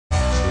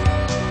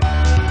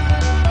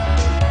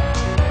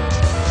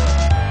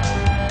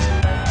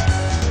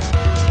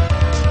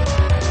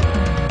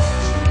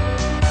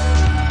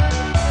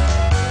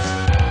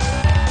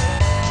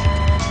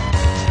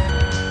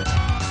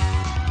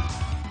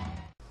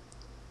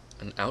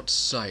An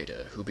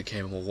outsider who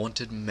became a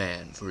wanted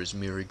man for his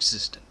mere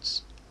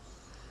existence.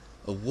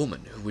 A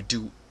woman who would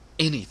do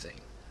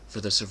anything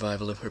for the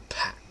survival of her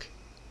pack.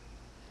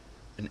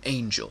 An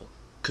angel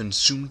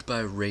consumed by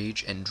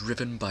rage and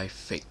driven by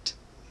fate.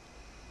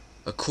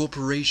 A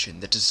corporation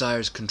that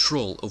desires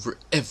control over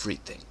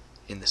everything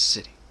in the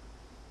city.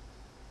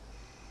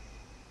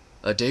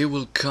 A day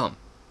will come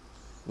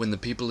when the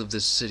people of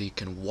this city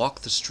can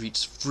walk the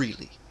streets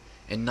freely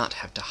and not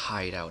have to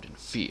hide out in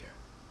fear.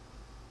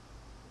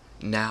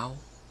 Now,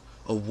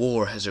 a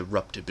war has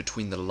erupted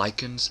between the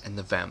lichens and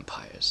the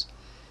vampires,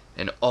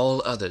 and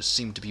all others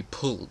seem to be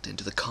pulled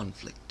into the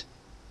conflict.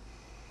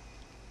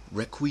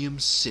 Requiem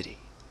City,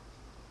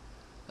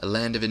 a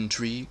land of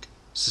intrigue,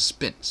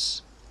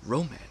 suspense,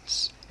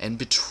 romance, and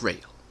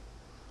betrayal,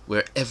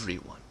 where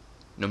everyone,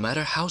 no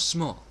matter how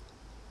small,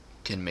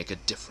 can make a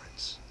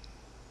difference.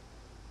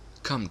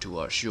 Come to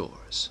our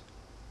shores,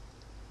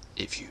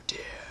 if you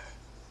dare.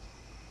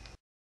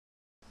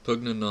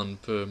 Pugna non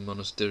per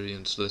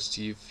monasterians lest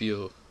ye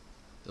feel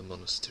the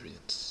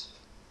monasterians.